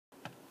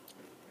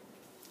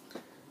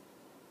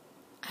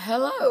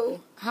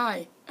Hello,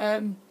 hi.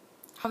 Haven't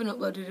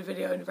uploaded a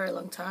video in a very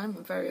long time.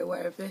 I'm very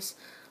aware of this.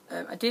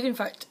 I did in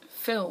fact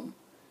film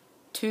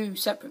 2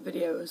 separate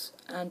videos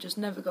and just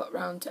never got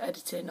round to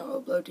editing or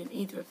uploading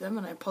either of them,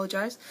 and I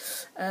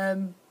apologise.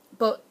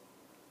 But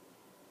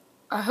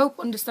I hope,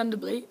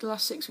 understandably, the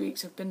last 6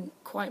 weeks have been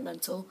quite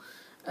mental,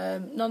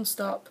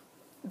 non-stop,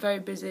 very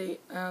busy,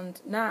 and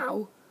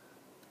now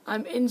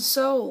I'm in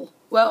Seoul.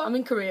 Well, I'm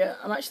in Korea.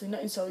 I'm actually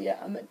not in Seoul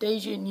yet. I'm at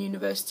Daejeon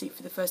University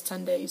for the first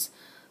 10 days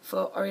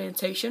for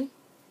orientation.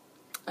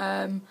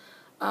 This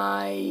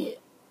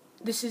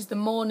is the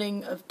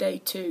morning of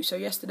day 2. So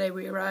yesterday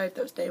we arrived,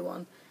 that was day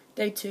 1.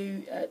 Day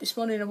 2, this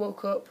morning I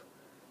woke up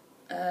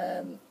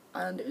and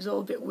it was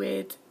all a bit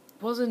weird.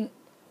 Wasn't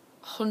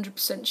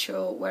 100%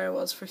 sure where I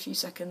was for a few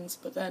seconds,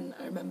 but then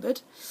I remembered.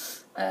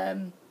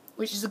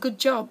 Which is a good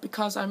job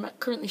because I'm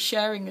currently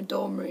sharing a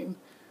dorm room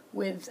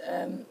with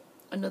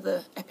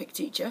another EPIK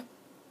teacher.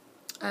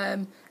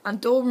 And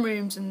dorm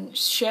rooms and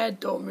shared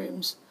dorm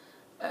rooms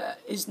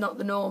is not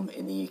the norm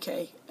in the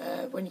UK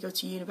when you go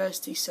to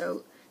university,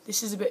 so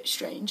this is a bit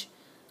strange.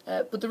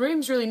 But the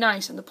room's really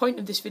nice, and the point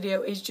of this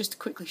video is just to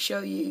quickly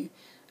show you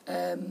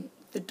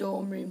the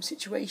dorm room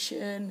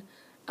situation,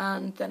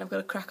 and then I've got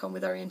to crack on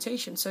with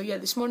orientation. So yeah,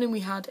 this morning we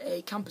had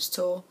a campus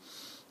tour.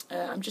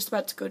 I'm just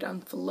about to go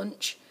down for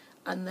lunch,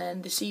 and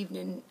then this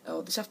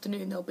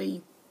afternoon there'll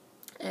be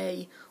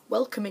a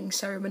welcoming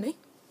ceremony,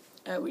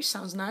 which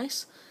sounds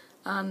nice,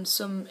 and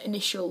some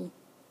initial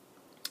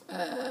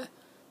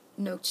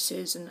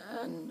notices and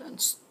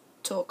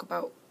talk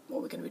about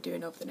what we're going to be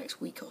doing over the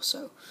next week or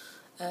so.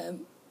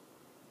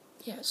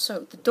 Yeah,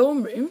 so the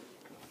dorm room,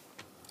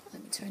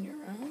 let me turn you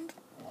around,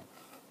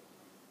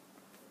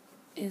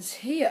 is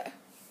here.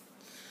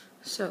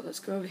 So let's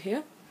go over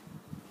here.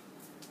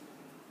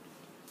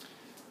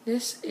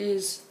 This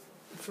is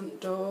the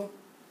front door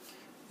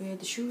with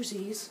the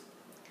shoesies,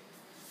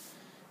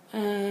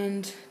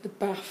 and the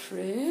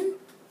bathroom,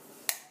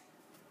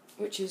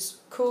 which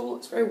is cool.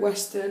 It's very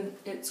Western.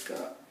 It's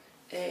got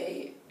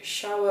a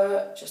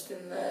shower just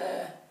in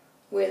there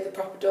with a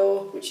proper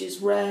door, which is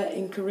rare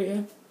in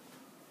Korea,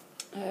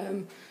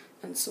 and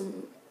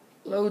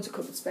loads of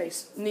cupboard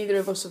space. Neither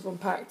of us have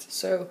unpacked,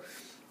 so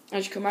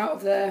as you come out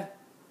of there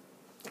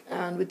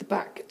and with the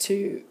back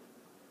to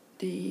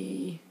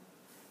the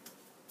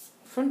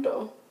front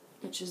door,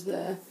 which is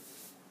there,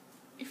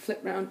 you flip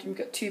round and you've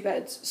got 2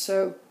 beds.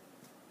 So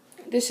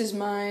this is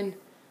mine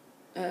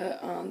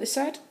on this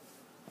side,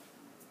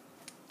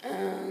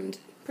 and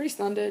pretty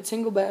standard,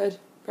 single bed,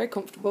 very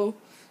comfortable,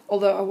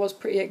 although I was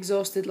pretty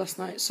exhausted last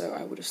night, so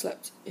I would have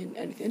slept in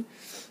anything.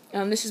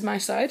 And this is my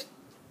side,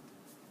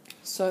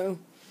 so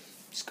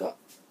it's got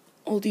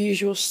all the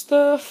usual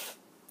stuff,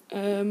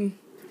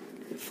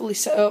 fully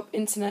set up,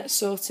 internet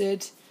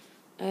sorted,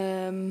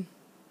 yeah,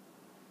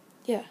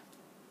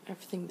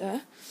 everything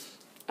there,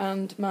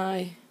 and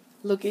my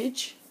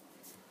luggage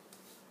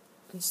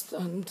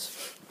and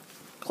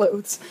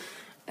clothes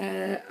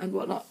and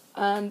whatnot.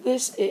 And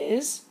this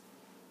is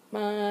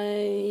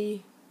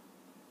my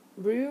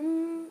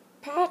room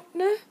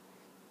partner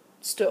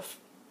stuff.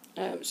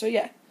 So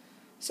yeah,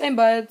 same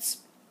beds,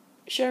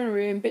 sharing a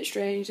room, bit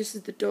strange. This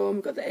is the dorm,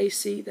 got the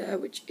AC there,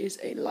 which is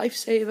a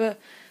lifesaver.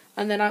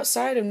 And then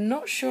outside, I'm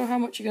not sure how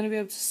much you're going to be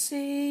able to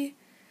see.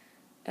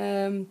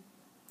 A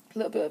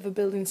little bit of a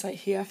building site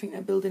here. I think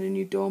they're building a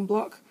new dorm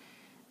block.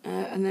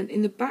 And then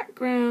in the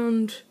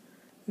background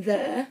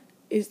there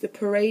is the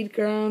parade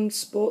ground,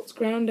 sports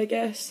ground, I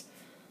guess.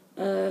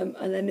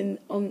 And then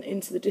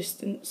into the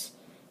distance,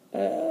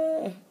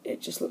 it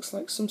just looks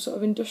like some sort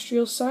of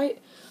industrial site.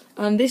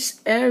 And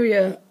this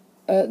area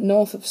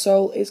north of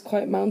Seoul is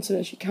quite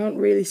mountainous. You can't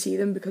really see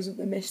them because of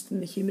the mist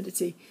and the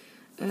humidity.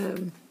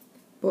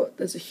 But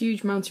there's a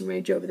huge mountain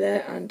range over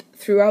there, and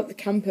throughout the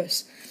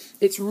campus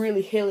it's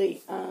really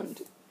hilly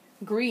and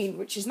green,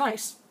 which is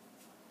nice.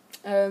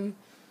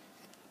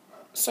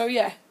 So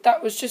yeah,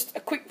 that was just a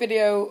quick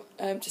video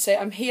to say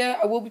I'm here.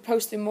 I will be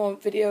posting more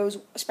videos,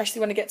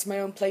 especially when I get to my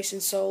own place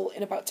in Seoul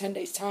in about 10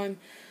 days' time.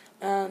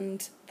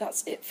 And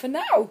that's it for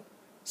now.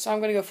 So I'm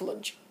going to go for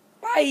lunch.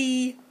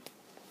 Bye!